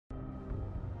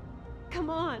Come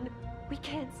on. We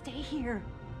can't stay here.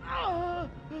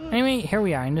 Anyway, here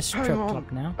we are in the strip Hang on.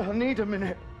 club now. I need a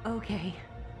minute. Okay.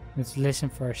 Let's listen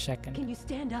for a second. Can you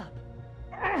stand up?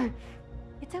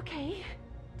 It's okay.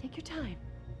 Take your time.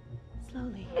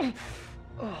 Slowly.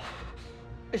 Oh,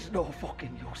 it's no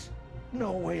fucking use.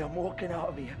 No way I'm walking out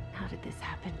of here. How did this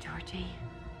happen, Georgie?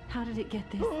 How did it get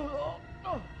this?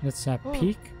 Let's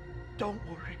peek. Don't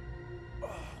worry. Oh,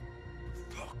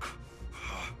 fuck.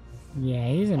 Yeah,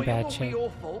 he's in Well, it bad won't be shape. your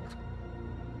fault.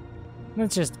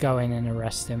 Let's just go in and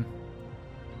arrest him.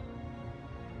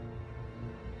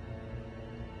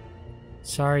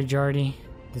 Sorry, Jordy.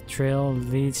 The trail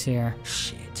leads here.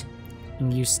 Shit.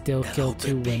 And you still killed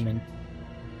two Bigby. women.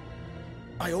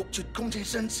 I hoped you'd come to your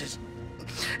senses.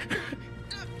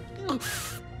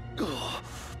 Oh,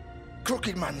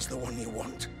 Crooked Man's the one you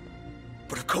want.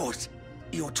 But of course,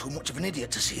 you're too much of an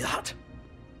idiot to see that.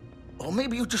 Or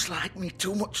maybe you just like me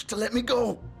too much to let me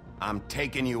go. I'm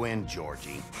taking you in,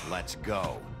 Georgie. Let's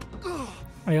go.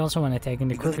 I also want to take in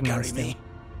the You gonna Crooked Man carry still. me?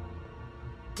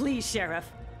 Please,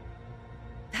 Sheriff.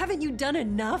 Haven't you done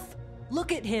enough?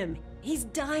 Look at him. He's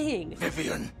dying.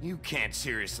 Vivian. You can't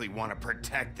seriously want to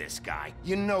protect this guy.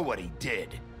 You know what he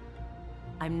did.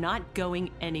 I'm not going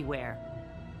anywhere.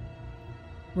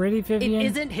 Ready, Vivian? It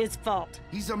isn't his fault.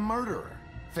 He's a murderer.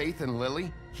 Faith and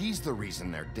Lily, he's the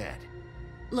reason they're dead.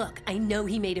 Look, I know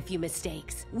he made a few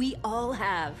mistakes. We all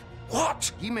have.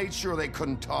 What? He made sure they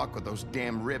couldn't talk with those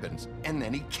damn ribbons, and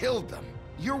then he killed them.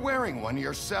 You're wearing one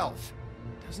yourself.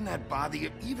 Doesn't that bother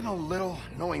you even a little,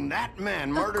 knowing that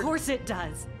man murdered... Of course it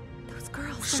does. Those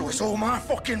girls... So it's all my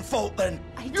fucking fault then?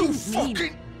 I You didn't mean-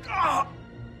 fucking... Ah!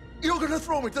 You're gonna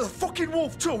throw me to the fucking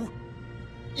wolf too?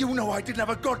 You know I didn't have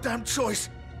a goddamn choice.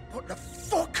 What the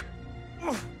fuck?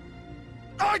 Ugh.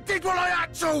 I did what I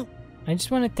had to! I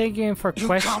just want to take you in for You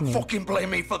questioning. can't fucking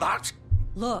blame me for that.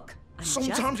 Look,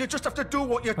 Sometimes you just have to do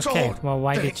what you're Okay, told. well,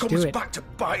 why then did it you comes do it? back to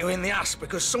bite you in the ass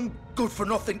because some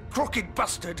good-for-nothing crooked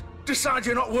bastard decides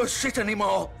you're not worth shit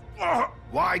anymore. Ugh.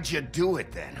 Why'd you do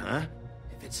it then, huh?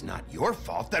 If it's not your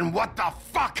fault, then what the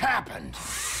fuck happened?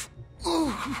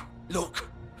 Look,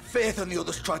 Faith and the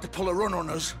others tried to pull a run on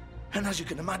us. And as you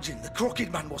can imagine, the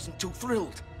Crooked Man wasn't too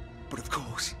thrilled. But of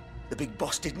course, the big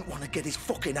boss didn't want to get his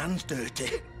fucking hands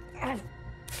dirty.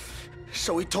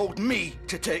 So he told me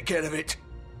to take care of it.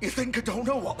 You think I don't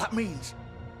know what that means?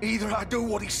 Either I do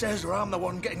what he says or I'm the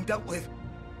one getting dealt with.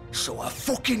 So I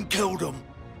fucking killed him.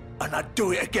 And I'd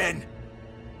do it again.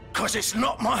 'Cause it's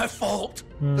not my fault.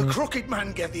 The Crooked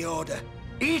Man gave the order.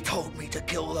 He told me to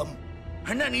kill them.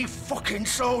 And then he fucking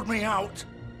sold me out.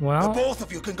 Well, The both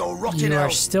of you can go rot in you hell. are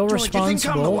still George, you think I'm the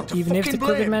responsible, one to even if the fucking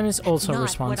Crooked blame? Man is also Not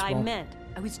responsible. what I meant.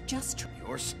 I was just...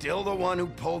 You're still the one who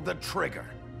pulled the trigger.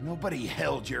 Nobody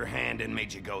held your hand and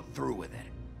made you go through with it.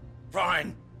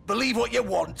 Fine. Believe what you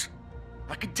want.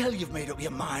 I can tell you've made up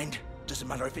your mind. Doesn't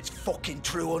matter if it's fucking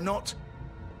true or not.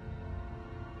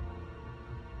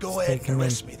 Go Let's ahead take and him in.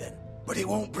 arrest me then. But it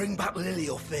won't bring back Lily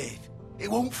or Faith. It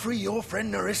won't free your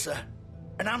friend Narissa.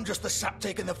 And I'm just the sap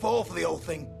taking the fall for the whole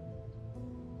thing.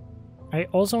 I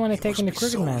also want to It take must in the be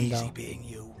Crooked so Man, easy though. being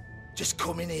you. Just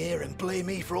come in here and blame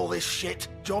me for all this shit.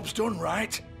 Job's done,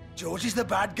 right? George is the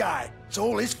bad guy. It's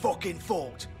all his fucking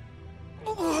fault.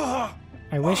 Ugh.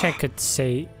 I wish I could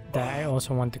say that I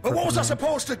also want the But Crooked what was I Man.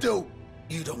 supposed to do?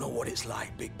 You don't know what it's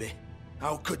like, Bigby.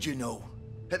 How could you know?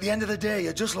 At the end of the day,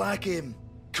 you're just like him.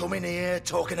 Coming here,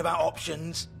 talking about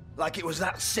options. Like it was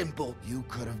that simple. You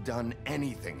could have done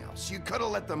anything else. You could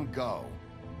have let them go.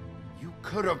 You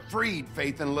could have freed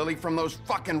Faith and Lily from those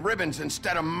fucking ribbons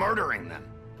instead of murdering them.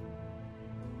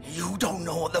 You don't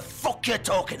know what the fuck you're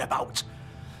talking about.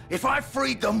 If I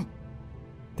freed them,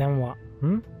 Then what?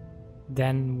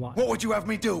 Then what? what would you have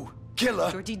me do? Kill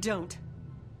her? Georgie, don't.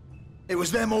 It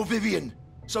was them or Vivian.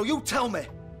 So you tell me,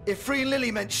 if freeing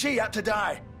Lily meant she had to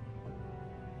die,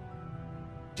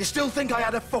 do you still think I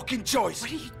had a fucking choice?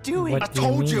 What are you doing? What I do you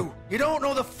told mean? you, you don't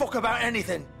know the fuck about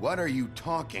anything. What are you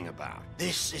talking about?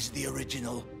 This is the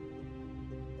original.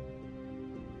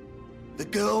 The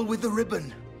girl with the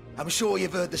ribbon. I'm sure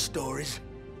you've heard the stories.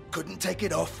 Couldn't take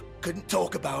it off, couldn't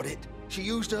talk about it. She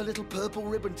used her little purple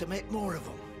ribbon to make more of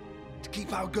them. To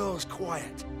keep our girls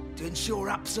quiet. To ensure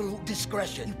absolute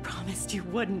discretion. Promised you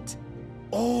wouldn't.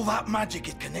 All that magic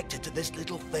is connected to this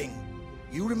little thing.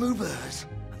 You remove hers,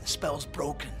 and the spell's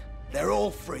broken. They're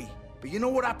all free. But you know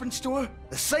what happens to her?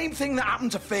 The same thing that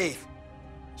happened to Faith.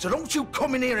 So don't you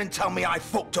come in here and tell me I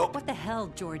fucked up. What the hell,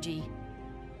 Georgie?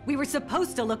 We were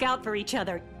supposed to look out for each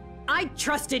other. I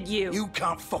trusted you. You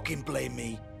can't fucking blame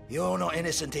me. You're not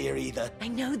innocent here either. I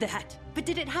know that. But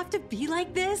did it have to be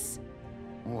like this?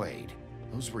 Wait,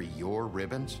 those were your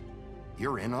ribbons?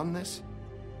 You're in on this?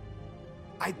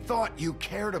 I thought you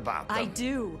cared about them. I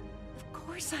do. Of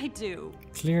course I do.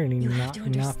 Clearly You have not to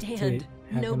enough to understand,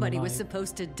 have nobody them was alive.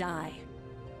 supposed to die.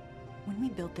 When we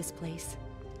built this place,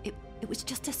 it was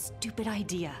just a stupid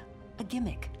idea. A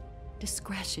gimmick.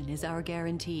 Discretion is our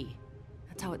guarantee.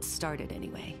 That's how it started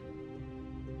anyway.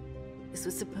 This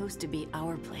was supposed to be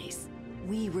our place.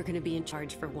 We were gonna be in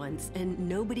charge for once, and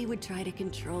nobody would try to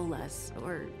control us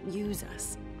or use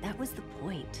us. That was the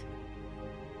point.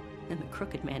 Then the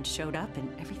Crooked Man showed up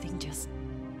and everything just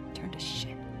turned to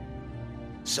shit.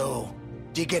 So,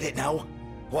 do you get it now?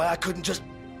 Why I couldn't just...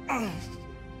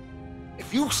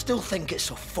 If you still think it's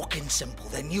so fucking simple,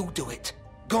 then you do it.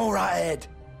 Go right ahead.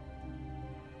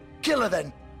 Kill her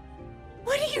then.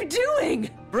 What are you doing?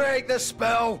 Break the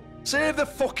spell. Save the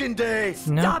fucking day.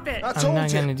 No, Stop it! I I'm told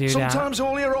not you, gonna do sometimes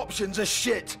all your options are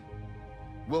shit.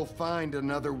 We'll find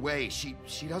another way. She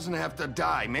doesn't have to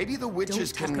die. Maybe the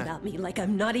witches Don't talk can... about me like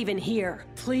I'm not even here.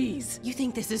 Please. You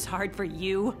think this is hard for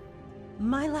you?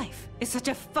 My life is such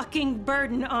a fucking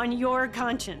burden on your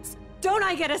conscience. Don't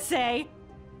I get a say?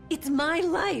 It's my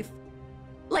life.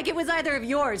 Like it was either of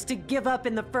yours to give up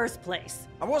in the first place.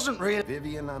 I wasn't really...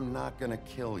 Vivian, I'm not gonna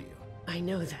kill you. I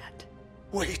know that.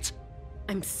 Wait.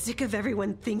 I'm sick of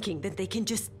everyone thinking that they can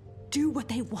just do what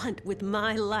they want with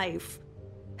my life.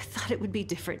 I thought it would be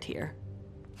different here.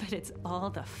 But it's all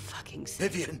the fucking same.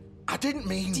 Vivian, I didn't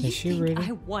mean... Do you Is she think really?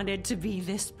 I wanted to be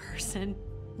this person?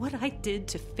 What I did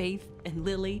to Faith and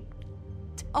Lily?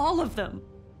 To all of them.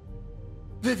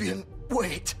 Vivian,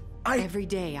 wait. Every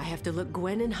day I have to look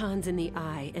Gwen and Hans in the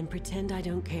eye and pretend I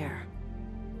don't care.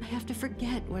 I have to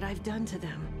forget what I've done to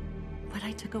them, what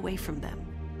I took away from them.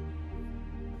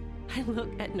 I look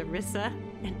at Nerissa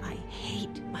and I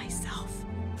hate myself.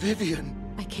 Vivian.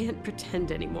 I can't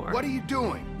pretend anymore. What are you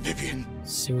doing? Vivian.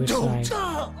 Suicide.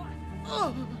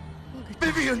 Don't.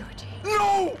 Vivian.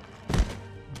 No.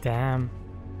 Damn.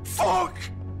 Fuck.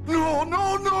 No,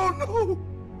 no, no, no.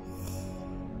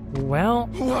 Well,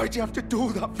 Why'd you have to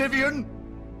do that, Vivian?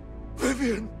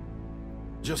 Vivian.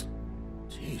 Just...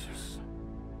 Jesus.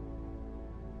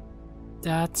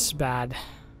 that's bad.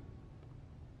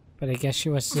 But I guess she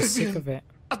was just sick of it.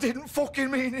 I didn't fucking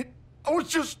mean it. I was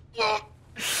just...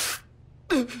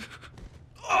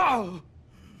 Oh.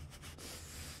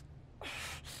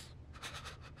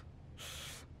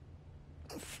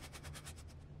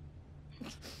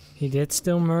 He did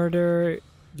still murder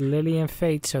Lily and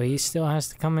Fate, so he still has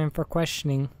to come in for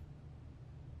questioning.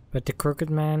 But the Crooked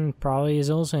Man probably is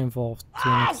also involved to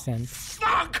an extent.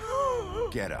 Fuck!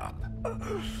 Get up.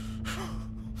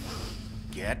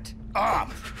 Get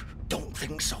up! Don't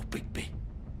think so, Bigby.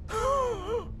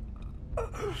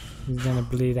 He's gonna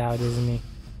bleed out, isn't he?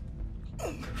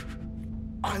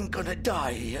 I'm gonna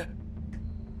die here.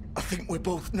 I think we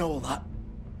both know that.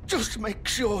 Just make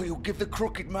sure you give the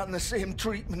Crooked Man the same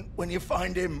treatment when you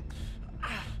find him.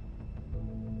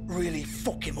 Really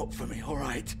fuck him up for me,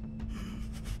 alright?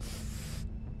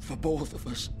 For both of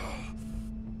us.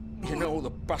 You know the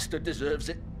bastard deserves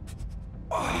it.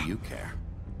 Why do you care?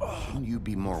 Shouldn't you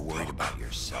be more worried about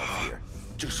yourself here?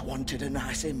 Just wanted a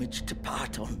nice image to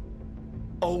part on.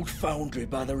 Old foundry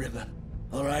by the river,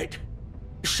 alright?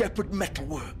 Shepherd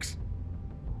Metalworks.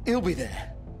 He'll be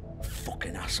there.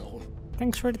 Fucking asshole.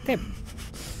 Thanks for the tip.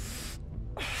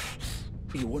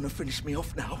 You wanna finish me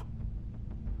off now?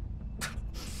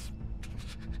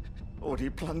 Or do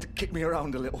you plan to kick me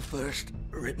around a little first?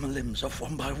 Rip my limbs off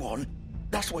one by one?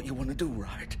 That's what you wanna do,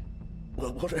 right?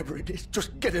 Well, whatever it is,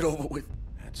 just get it over with.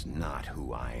 That's not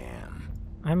who I am.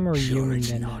 I'm more Sure human it's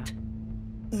than not. that.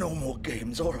 No more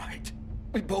games, alright?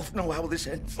 We both know how this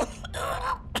ends.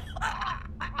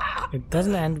 It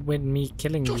doesn't end with me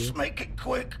killing you. Just make it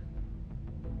quick.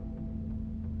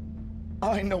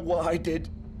 I know what I did.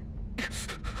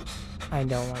 I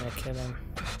don't want to kill him.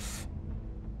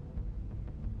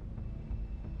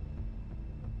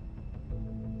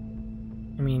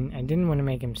 I mean, I didn't want to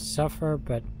make him suffer,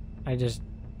 but I just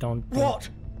don't think... What?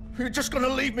 You're just gonna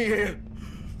leave me here?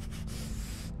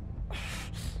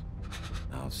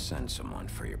 I'll send someone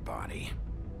for your body.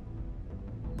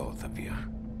 Both of you.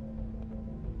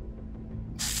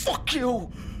 Fuck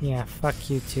you! Yeah, fuck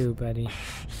you too, buddy.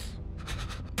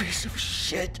 Piece of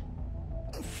shit.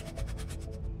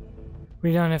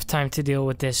 We don't have time to deal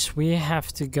with this. We have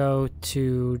to go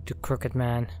to the Crooked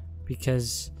Man,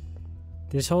 because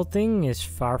this whole thing is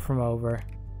far from over,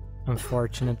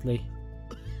 unfortunately.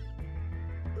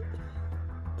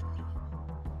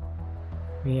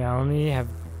 We only have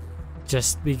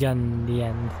just begun the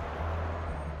end,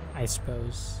 I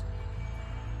suppose.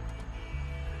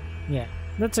 Yeah,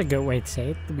 that's a good way to say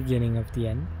it, the beginning of the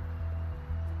end.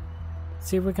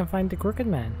 See if we can find the Crooked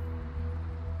Man.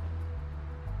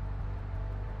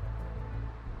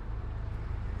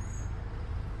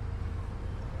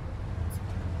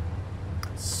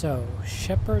 So,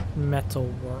 Shepherd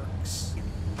Metal Works.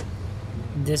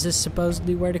 This is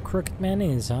supposedly where the Crooked Man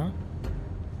is, huh?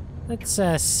 Let's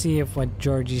see if what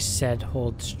Georgie said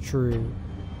holds true.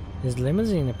 His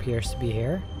limousine appears to be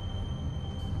here.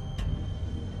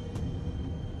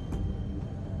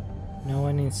 No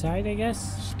one inside, I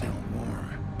guess? Still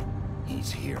warm.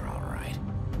 He's here, all right.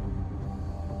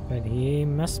 But he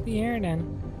must be here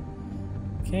then.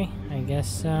 Okay, I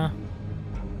guess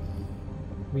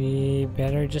we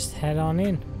better just head on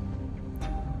in.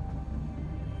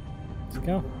 Let's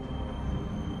go.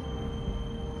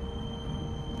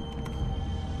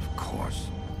 Of course.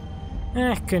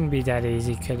 Couldn't be that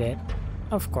easy, could it?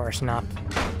 Of course not.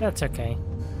 That's okay.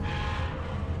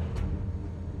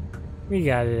 We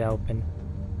got it open.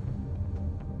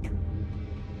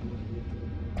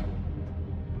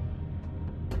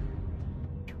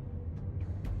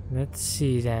 Let's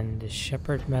see then. The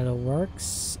Shepherd Metal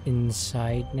Works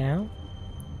inside now.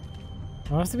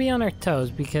 We'll have to be on our toes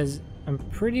because I'm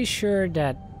pretty sure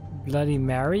that Bloody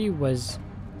Mary was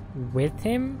with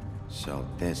him. So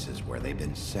this is where they've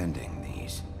been sending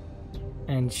these.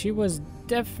 And she was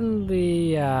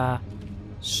definitely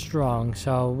strong,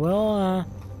 so we'll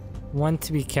want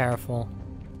to be careful.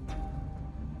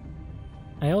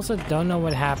 I also don't know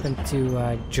what happened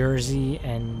to Jersey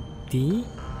and Dee.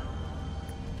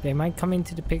 They might come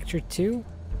into the picture too.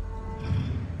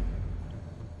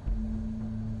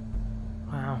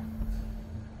 Wow.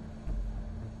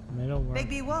 Middle work.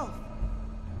 Bigby Wolf.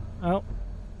 Oh,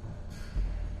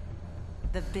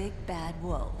 The big bad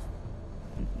wolf.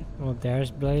 well, there's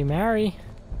Bloody Mary.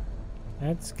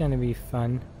 That's gonna be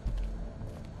fun.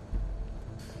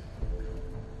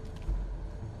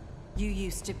 You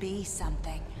used to be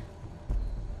something.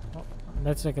 Oh,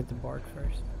 let's look at the board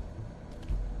first.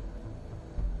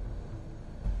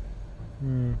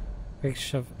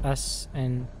 Picture of us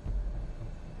and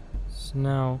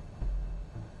Snow.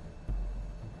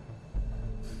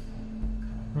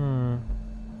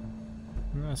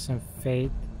 Us and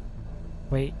Fate.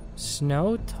 Wait,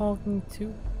 Snow talking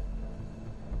to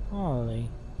Holly?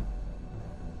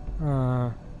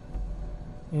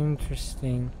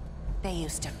 Interesting. They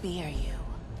used to fear you.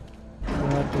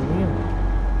 What do we?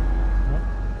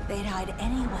 They'd hide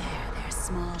anywhere their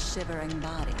small shivering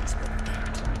bodies would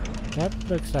fit. That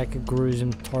looks like a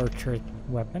gruesome torture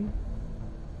weapon.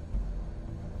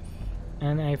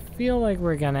 And I feel like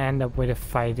we're gonna end up with a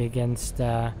fight against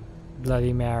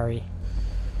Bloody Mary.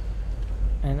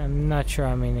 And I'm not sure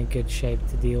I'm in a good shape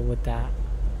to deal with that.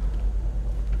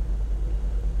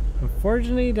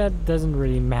 Unfortunately, that doesn't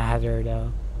really matter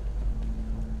though.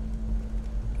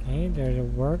 Okay, there's a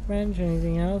workbench.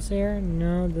 Anything else here?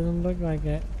 No, doesn't look like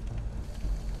it.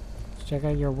 Let's check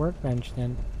out your workbench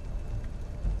then.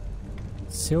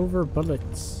 Silver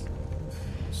bullets.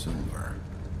 Silver.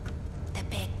 The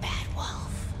big bad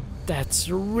wolf. That's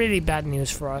really bad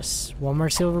news for us. One more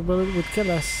silver bullet would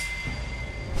kill us.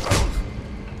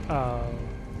 Oh.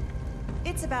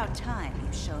 It's about time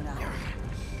you showed up.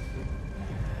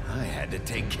 I had to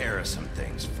take care of some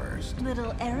things first.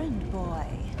 Little errand boy.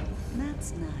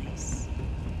 That's nice.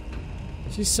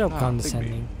 She's so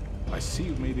condescending. Bigby, I see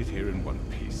you made it here in one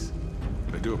piece.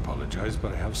 I do apologize,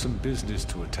 but I have some business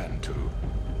to attend to.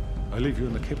 I leave you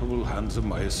in the capable hands of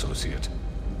my associate.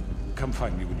 Come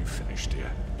find me when you've finished,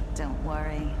 dear. Don't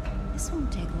worry. This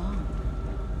won't take long.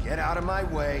 Get out of my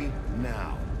way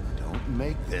now. Don't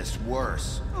make this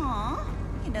worse. Aw,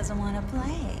 he doesn't want to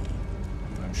play.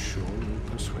 I'm sure you'll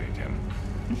persuade him.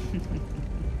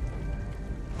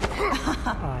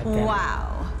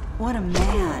 Wow, what a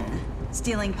man.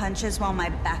 Stealing punches while my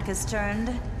back is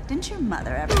turned. Didn't your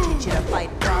mother ever teach you to fight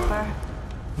proper?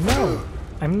 No,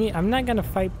 I'm not gonna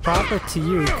fight proper to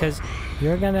you because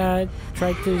you're gonna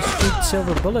try to shoot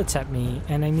silver bullets at me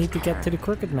and I need to get to the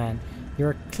Crooked Man.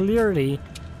 You're clearly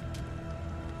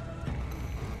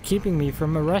keeping me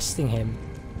from arresting him.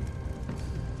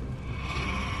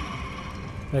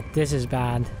 But this is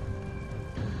bad.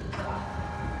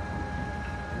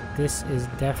 This is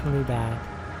definitely bad.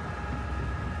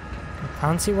 I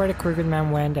can't see where the Crooked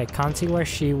Man went. I can't see where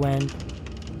she went.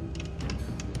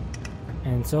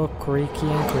 And it's all creaky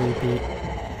and creepy.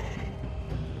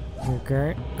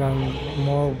 We're going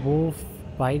more wolf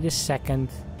by the second.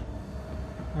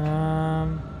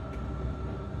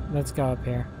 Let's go up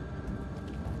here.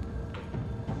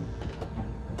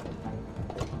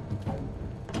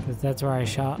 Because that's where I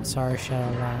saw her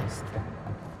shadow last.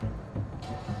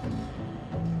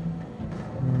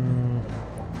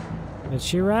 But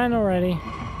she ran already.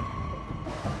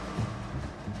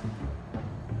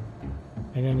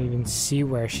 I don't even see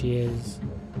where she is.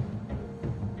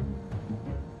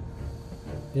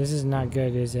 This is not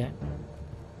good, is it?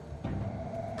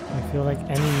 I feel like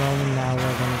any moment now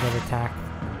we're gonna get attacked.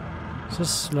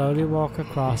 Just slowly walk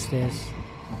across this.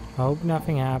 Hope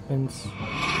nothing happens.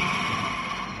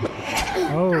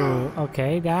 Oh,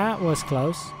 okay, that was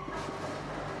close.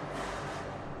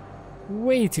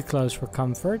 Way too close for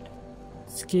comfort.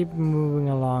 Let's keep moving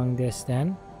along this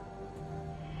then.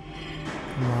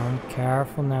 Come on,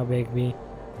 careful now, Bigby.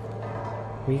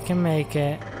 We can make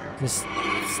it. Just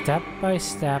step by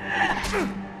step.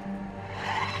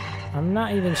 I'm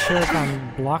not even sure if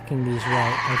I'm blocking these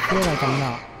right. I feel like I'm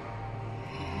not.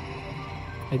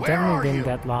 I definitely didn't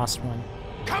that last one.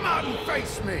 Come out and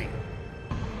face me!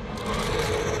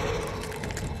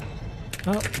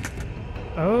 Oh.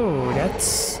 Oh,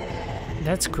 that's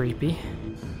creepy.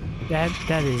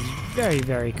 That is very,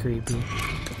 very creepy.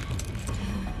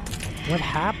 What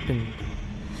happened?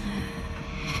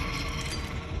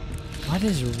 What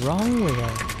is wrong with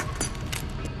her?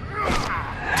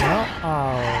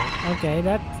 Oh, okay,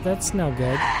 that's no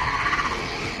good.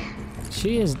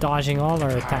 She is dodging all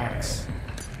her attacks.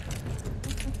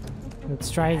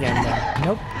 Let's try again then.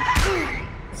 Nope.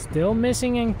 Still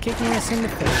missing and kicking us in the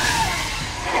face.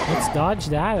 Let's dodge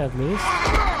that at least.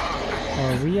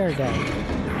 Or we are dead.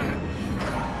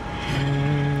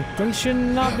 Things should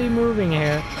not be moving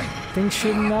here. Things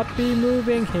should not be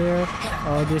moving here.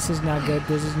 Oh, this is not good.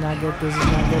 This is not good. This is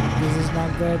not good. This is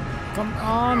not good. Come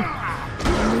on.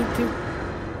 I need to...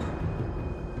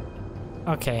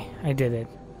 Okay, I did it.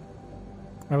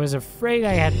 I was afraid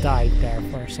I had died there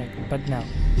for a second, but no.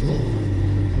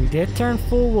 We did turn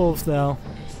full wolf though.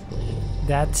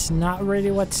 That's not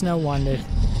really what Snow wanted.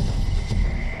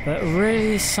 But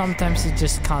really, sometimes it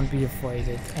just can't be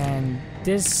avoided. And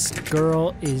this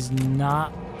girl is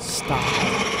not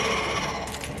stopping.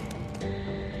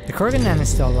 The Kurganen is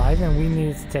still alive, and we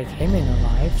needed to take him in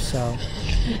alive, so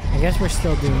I guess we're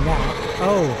still doing that.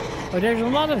 Oh, there's a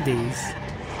lot of these.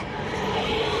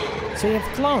 So you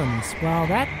have clones. Well,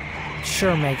 that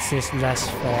sure makes this less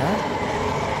fair.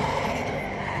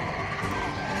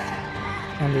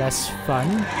 And less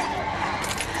fun.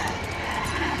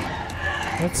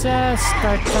 Let's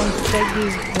start trying to take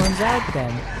these ones out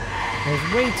then. There's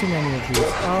way too many of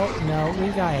these. Oh, no, we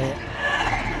got it.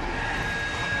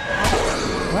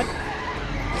 What?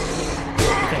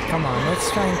 Okay, come on, let's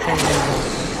try and take these out.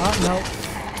 Oh, no.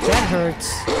 That hurts.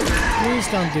 Please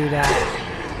don't do that.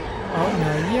 Oh,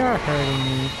 no, you're hurting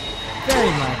me.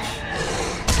 Very much.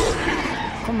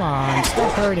 Come on,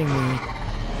 stop hurting me.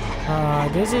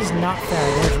 This is not fair.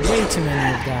 There's way too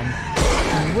many of them.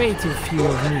 And way too few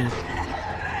of me.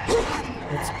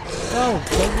 Let's go.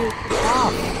 Take it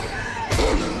off. I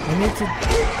need to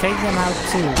take them out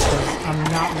too, because I'm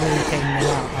not really taking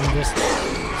them out. I'm just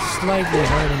slightly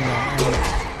hurting them. And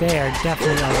they are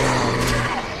definitely overwhelming me.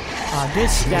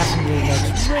 This definitely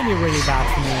looks really, really bad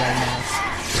for me right now.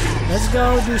 Let's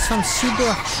go do some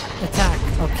super attack.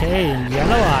 Okay,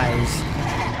 yellow eyes.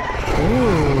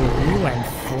 Ooh, we went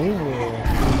full.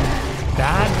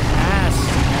 Bad ass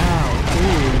now.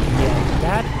 Ooh, yeah,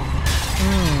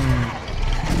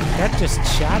 that just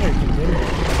shattered you, didn't it?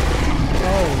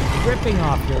 Oh, ripping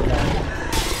off your leg.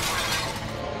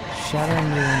 Shattering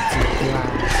you into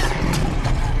glass.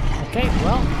 Okay,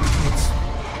 well, let's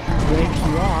break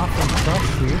you off and crush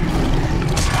you.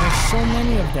 There's so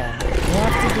many of them. We'll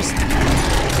have to just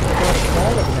crush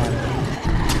all of them.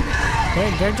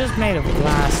 They're just made of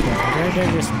glass though.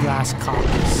 They're just glass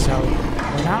copies. So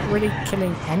we're not really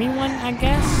killing anyone, I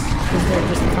guess, because they're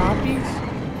just copies.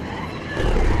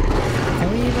 Can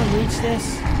we even reach this?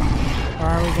 Or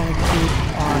are we gonna keep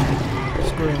on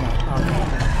screwing up? Okay.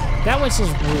 That was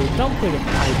just rude. Don't put a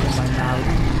pipe in my mouth.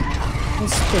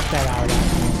 Let's spit that out at me.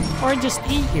 Or just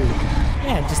eat you.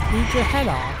 Yeah, just eat your head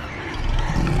off.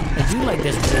 I do like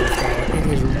this wolf though. It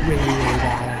is really, really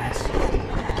badass.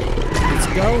 Let's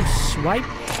go. Swipe.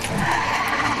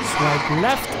 Swipe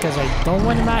left, because I don't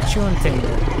want to match you on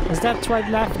Tinder. Is that swipe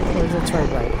left or is that swipe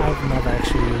right? I've never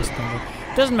actually used Tinder.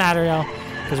 Doesn't matter though,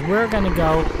 because we're gonna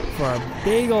go for a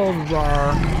big old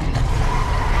roar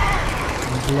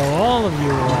and blow all of you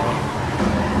away.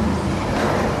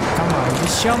 Come on,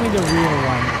 just show me the real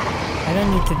one. I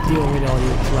don't need to deal with all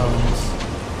your clones.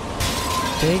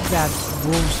 Take that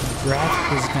wolf's breath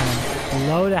is gonna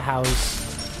blow the house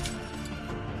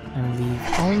and leave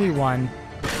only one.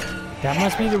 That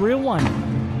must be the real one.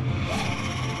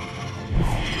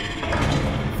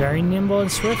 Very nimble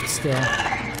and swift still.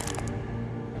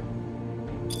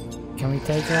 Can we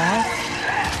take her out?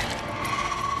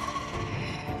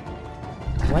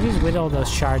 What is with all those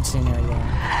shards in her there?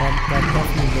 That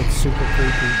definitely looks super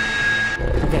creepy.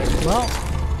 Okay, well,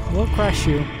 we'll crush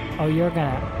you. Oh, you're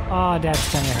gonna... Oh,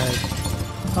 that's gonna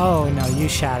hurt. Oh, no, you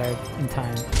shattered in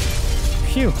time.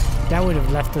 Phew, that would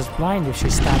have left us blind if she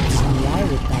stabbed us in the eye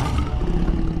with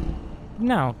that.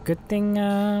 No, good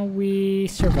thing we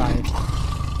survived.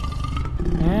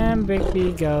 And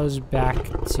Bigby goes back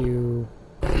to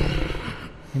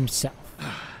himself.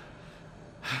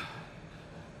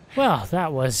 Well,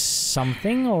 that was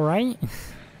something, alright.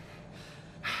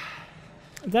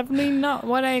 Definitely not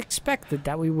what I expected,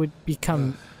 that we would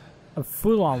become a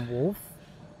full-on wolf.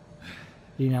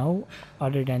 You know,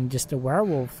 other than just a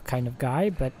werewolf kind of guy,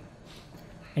 but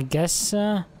I guess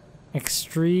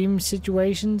extreme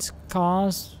situations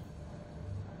cause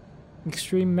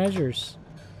extreme measures.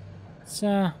 Let's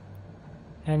head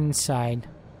inside.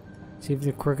 See if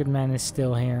the Crooked Man is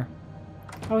still here.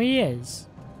 Oh, he is.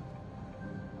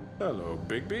 Hello,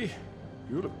 Bigby.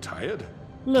 You look tired.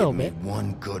 A little Give bit. me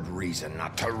one good reason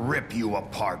not to rip you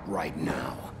apart right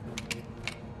now.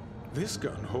 This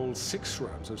gun holds 6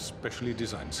 rounds of specially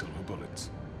designed silver bullets.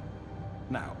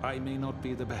 Now, I may not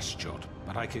be the best shot,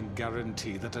 but I can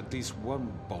guarantee that at least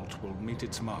one bolt will meet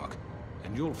its mark,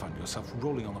 and you'll find yourself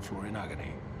rolling on the floor in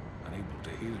agony, unable to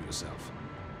heal yourself.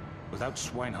 Without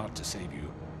Swinehart to save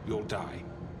you, you'll die.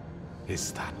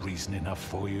 Is that reason enough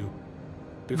for you?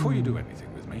 Before you do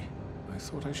anything with me, I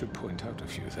thought I should point out a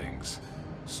few things.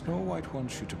 Snow White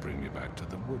wants you to bring me back to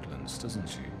the woodlands, doesn't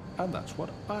she? And that's what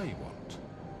I want.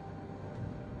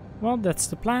 Well, that's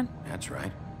the plan. That's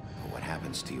right. But what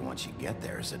happens to you once you get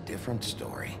there is a different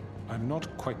story. I'm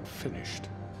not quite finished.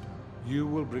 You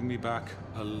will bring me back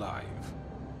alive.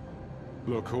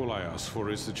 Look, all I ask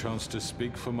for is the chance to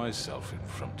speak for myself in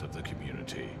front of the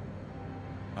community.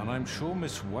 And I'm sure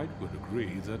Miss White would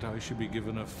agree that I should be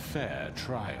given a fair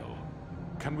trial.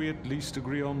 Can we at least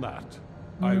agree on that?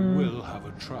 I will have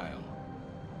a trial.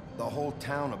 The whole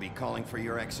town will be calling for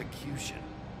your execution.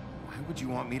 Why would you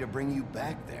want me to bring you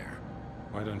back there?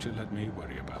 Why don't you let me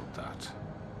worry about that?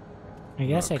 I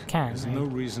guess Look, I can. There's Right? no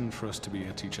reason for us to be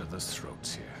at each other's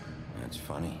throats here. That's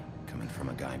funny, coming from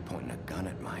a guy pointing a gun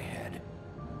at my head.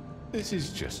 This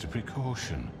is just a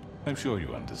precaution. I'm sure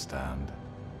you understand.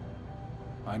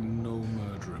 I'm no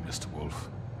murderer, Mr. Wolf.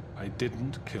 I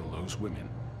didn't kill those women.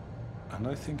 And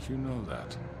I think you know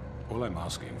that. All I'm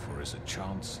asking for is a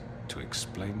chance to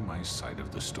explain my side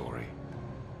of the story.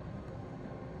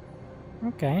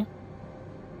 Okay.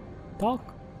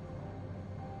 Talk.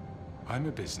 I'm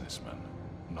a businessman,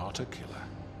 not a killer.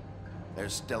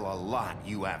 There's still a lot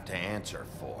you have to answer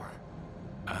for.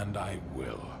 And I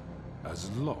will, as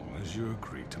long as you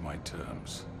agree to my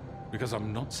terms. Because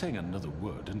I'm not saying another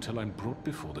word until I'm brought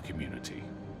before the community.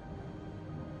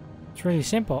 It's really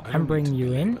simple. I I'm don't bringing need to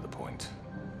you in. belabor the point,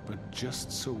 but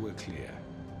just so we're clear,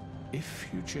 if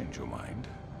you change your mind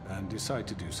and decide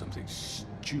to do something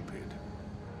stupid,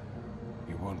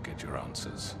 you won't get your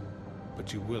answers,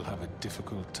 but you will have a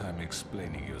difficult time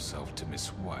explaining yourself to Miss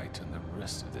White and the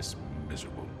rest of this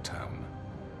miserable town.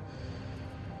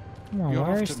 Come on, You're why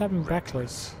are you often stepping backwards?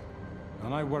 reckless,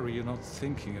 and I worry you're not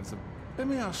thinking of the... Let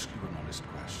me ask you an honest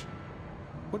question.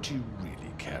 What do you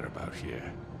really care about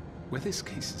here? Where this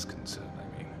case is concerned,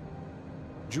 I mean.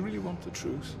 Do you really want the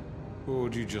truth? Or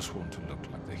do you just want to look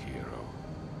like the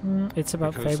hero? It's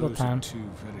about Because those are Fabletown. two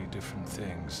very different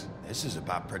things. This is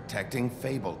about protecting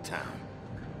Fabletown.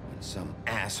 When some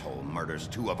asshole murders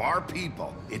 2 of our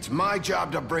people, it's my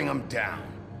job to bring them down.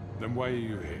 Then why are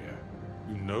you here?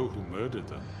 You know who murdered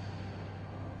them.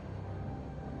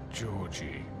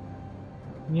 Georgie.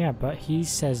 Yeah, but he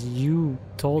says you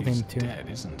told He's him to. dead,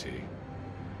 isn't he?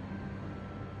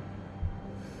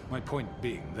 My point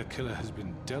being, the killer has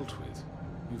been dealt with.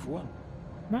 You've won.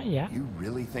 Not yet. You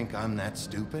really think I'm that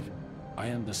stupid? I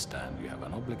understand you have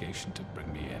an obligation to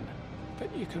bring me in,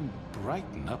 but you can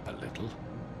brighten up a little.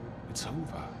 It's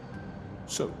over.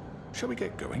 So, shall we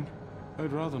get going?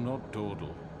 I'd rather not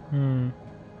dawdle.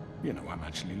 You know, I'm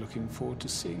actually looking forward to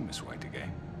seeing Miss White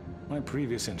again. My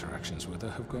previous interactions with her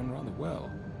have gone rather well.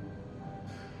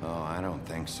 Oh, I don't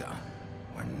think so.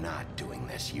 We're not doing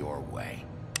this your way.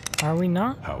 Are we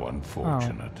not? How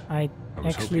unfortunate. Oh, I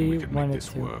was hoping actually we could make wanted this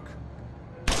to. work.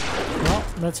 Well,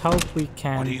 let's hope we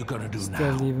can. What are you gonna do still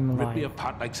now? leave him Rip me alive.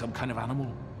 apart like some kind of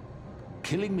animal?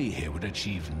 Killing me here would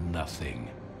achieve nothing.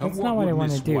 That's And not what I would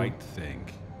wanna Miss do. White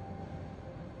think?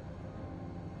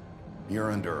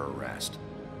 You're under arrest.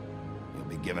 You'll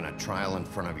be given a trial in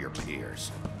front of your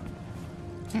peers.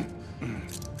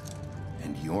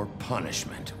 And your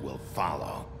punishment will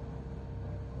follow.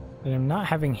 But I'm not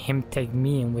having him take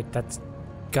me in with that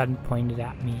gun pointed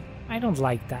at me. I don't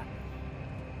like that.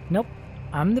 Nope.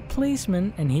 I'm the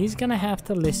policeman and he's gonna have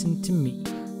to listen to me.